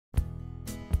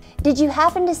Did you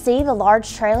happen to see the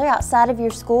large trailer outside of your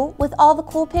school with all the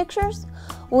cool pictures?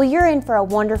 Well, you're in for a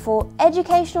wonderful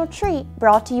educational treat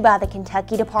brought to you by the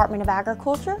Kentucky Department of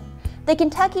Agriculture, the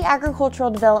Kentucky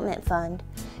Agricultural Development Fund,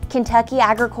 Kentucky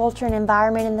Agriculture and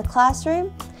Environment in the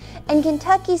Classroom, and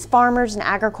Kentucky's Farmers and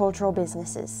Agricultural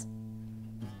Businesses.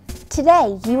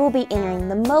 Today, you will be entering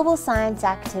the Mobile Science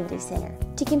Activity Center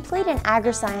to complete an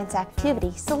agri-science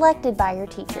activity selected by your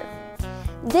teacher.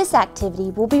 This activity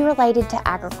will be related to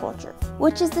agriculture,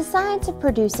 which is the science of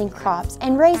producing crops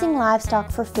and raising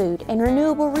livestock for food and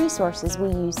renewable resources we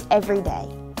use every day.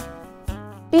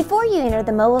 Before you enter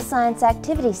the Mobile Science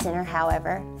Activity Center,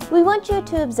 however, we want you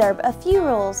to observe a few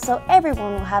rules so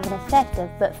everyone will have an effective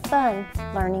but fun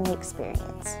learning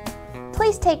experience.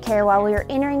 Please take care while we are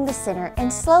entering the center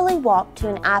and slowly walk to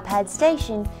an iPad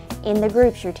station in the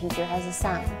groups your teacher has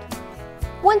assigned.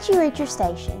 Once you reach your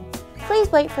station,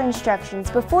 please wait for instructions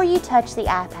before you touch the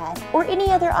iPad or any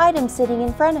other item sitting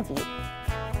in front of you.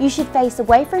 You should face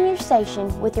away from your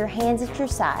station with your hands at your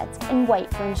sides and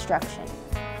wait for instruction.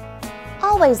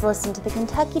 Always listen to the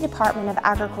Kentucky Department of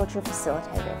Agriculture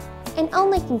facilitator and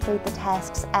only complete the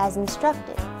tasks as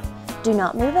instructed. Do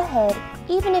not move ahead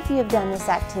even if you have done this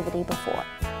activity before.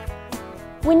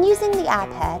 When using the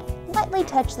iPad, lightly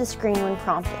touch the screen when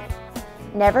prompted.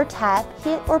 Never tap,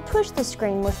 hit, or push the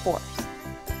screen with force.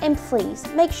 And please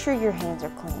make sure your hands are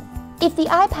clean. If the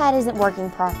iPad isn't working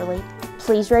properly,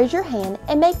 please raise your hand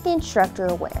and make the instructor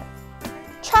aware.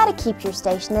 Try to keep your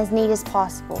station as neat as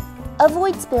possible.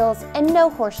 Avoid spills and no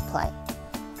horseplay.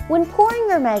 When pouring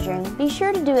or measuring, be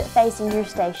sure to do it facing your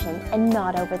station and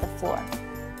not over the floor.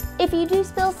 If you do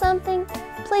spill something,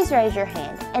 please raise your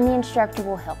hand and the instructor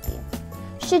will help you.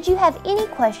 Should you have any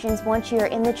questions once you are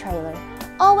in the trailer,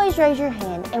 always raise your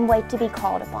hand and wait to be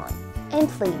called upon. And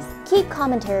please, keep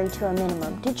commentary to a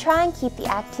minimum to try and keep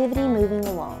the activity moving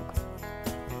along.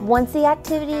 Once the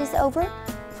activity is over,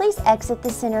 please exit the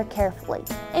center carefully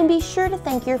and be sure to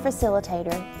thank your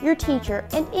facilitator, your teacher,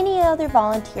 and any other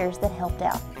volunteers that helped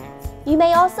out. You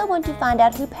may also want to find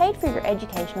out who paid for your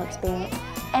educational experience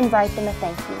and write them a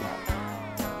thank you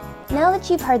note. Now that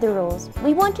you've heard the rules,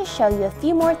 we want to show you a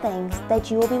few more things that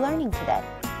you will be learning today.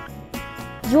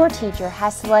 Your teacher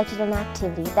has selected an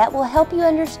activity that will help you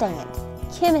understand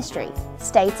chemistry,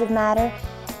 states of matter,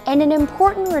 and an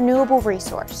important renewable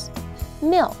resource,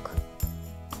 milk.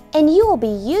 And you will be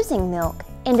using milk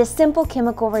in a simple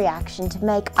chemical reaction to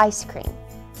make ice cream.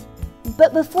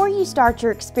 But before you start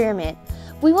your experiment,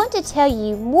 we want to tell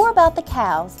you more about the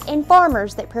cows and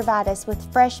farmers that provide us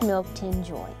with fresh milk to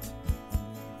enjoy.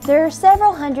 There are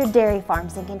several hundred dairy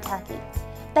farms in Kentucky.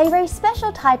 They raise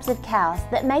special types of cows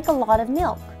that make a lot of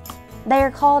milk. They are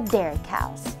called dairy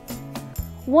cows.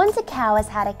 Once a cow has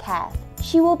had a calf,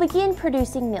 she will begin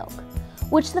producing milk,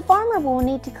 which the farmer will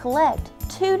need to collect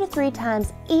 2 to 3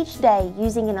 times each day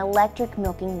using an electric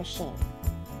milking machine.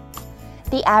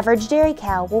 The average dairy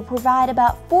cow will provide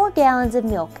about 4 gallons of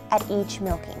milk at each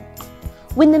milking.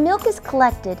 When the milk is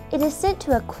collected, it is sent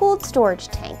to a cooled storage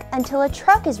tank until a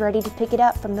truck is ready to pick it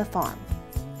up from the farm.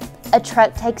 A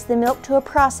truck takes the milk to a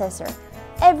processor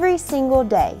every single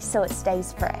day so it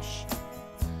stays fresh.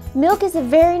 Milk is a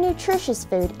very nutritious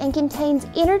food and contains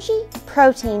energy,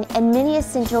 protein, and many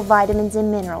essential vitamins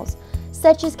and minerals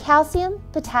such as calcium,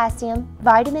 potassium,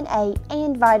 vitamin A,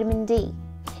 and vitamin D.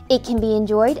 It can be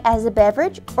enjoyed as a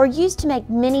beverage or used to make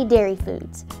many dairy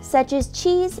foods such as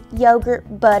cheese,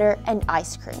 yogurt, butter, and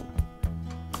ice cream.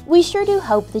 We sure do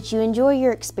hope that you enjoy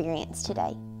your experience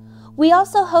today. We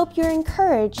also hope you're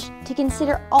encouraged to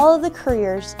consider all of the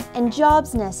careers and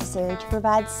jobs necessary to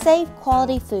provide safe,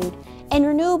 quality food and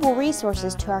renewable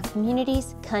resources to our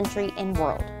communities, country, and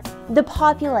world. The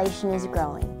population is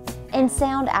growing, and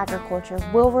sound agriculture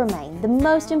will remain the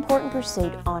most important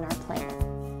pursuit on our